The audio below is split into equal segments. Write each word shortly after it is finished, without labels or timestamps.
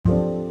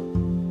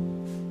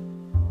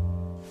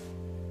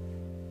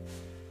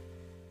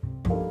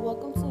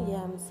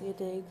You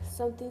Dig.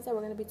 Some things that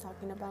we're going to be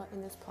talking about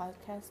in this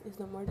podcast is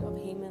the murder of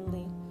Heyman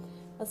Lee,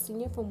 a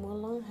senior from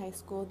Woodlawn High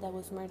School that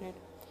was murdered.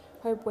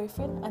 Her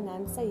boyfriend,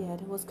 Adnan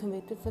Syed, was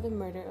convicted for the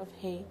murder of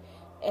Hay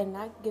and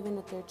not given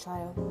a third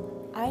trial.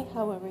 I,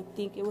 however,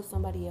 think it was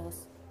somebody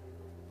else.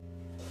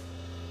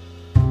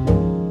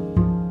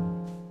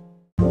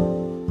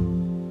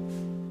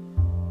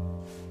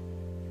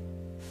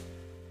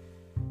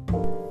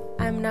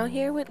 I'm now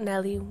here with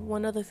Nellie,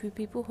 one of the few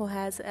people who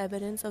has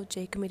evidence of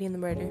Jay committing the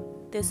murder.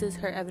 This is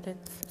her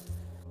evidence.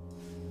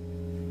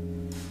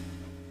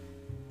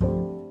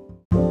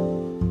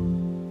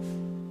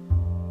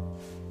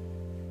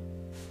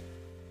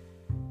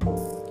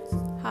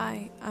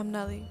 Hi, I'm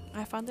Nellie.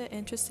 I found it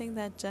interesting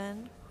that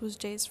Jen, who's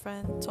Jay's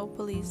friend, told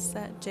police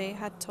that Jay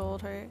had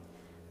told her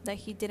that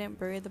he didn't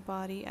bury the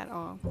body at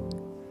all,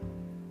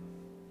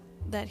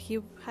 that he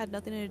had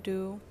nothing to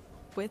do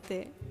with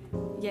it,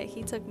 yet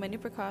he took many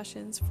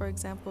precautions, for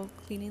example,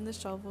 cleaning the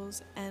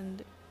shovels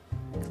and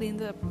cleaning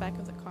the back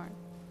of the car.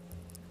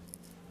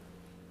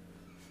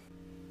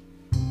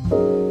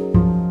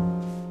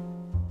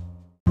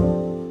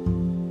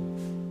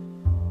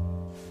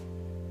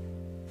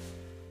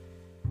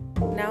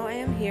 Now I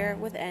am here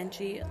with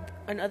Angie,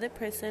 another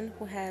person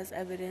who has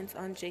evidence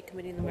on Jay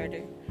committing the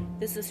murder.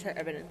 This is her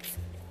evidence.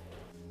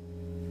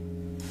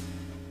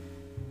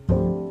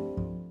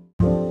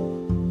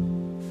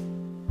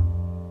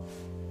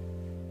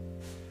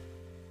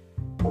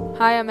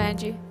 Hi, I'm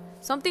Angie.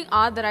 Something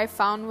odd that I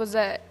found was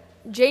that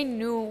Jay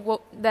knew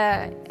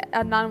that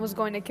Adnan was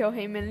going to kill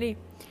Heyman Lee.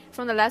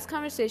 From the last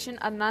conversation,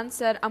 Adnan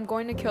said, "I'm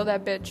going to kill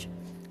that bitch."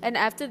 And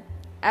after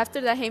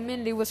that,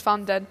 Heyman Lee was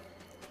found dead.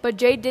 But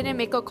Jay didn't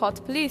make a call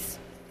to police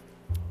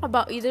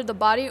about either the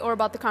body or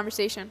about the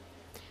conversation.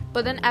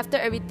 But then after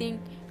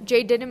everything,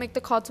 Jay didn't make the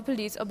call to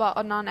police about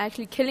Adnan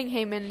actually killing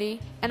Heyman Lee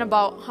and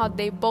about how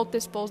they both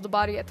disposed the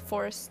body at the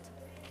forest.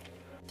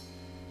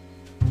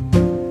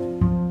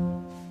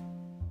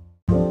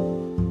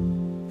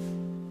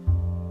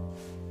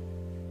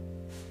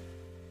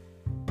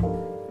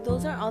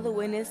 Those are all the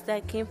witnesses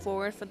that came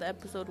forward for the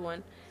episode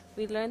 1.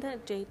 We learned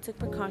that Jay took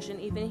precaution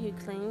even if he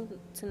claimed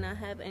to not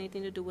have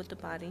anything to do with the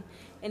body.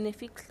 And if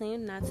he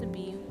claimed not to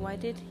be, why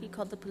did he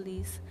call the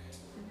police?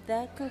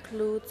 That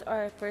concludes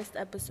our first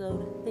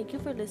episode. Thank you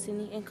for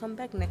listening and come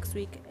back next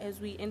week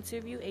as we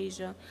interview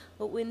Asia,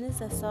 a witness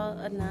that saw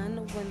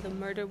Adnan when the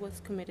murder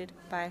was committed.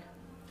 Bye.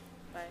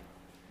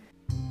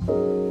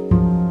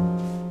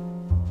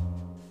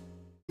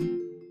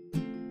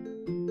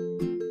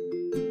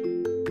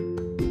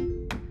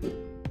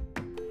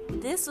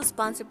 This was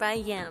sponsored by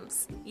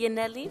Yams,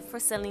 Yanelli for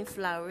selling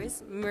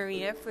flowers,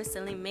 Maria for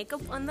selling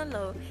makeup on the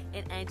low,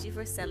 and Angie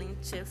for selling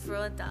chips for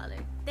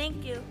 $1.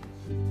 Thank you.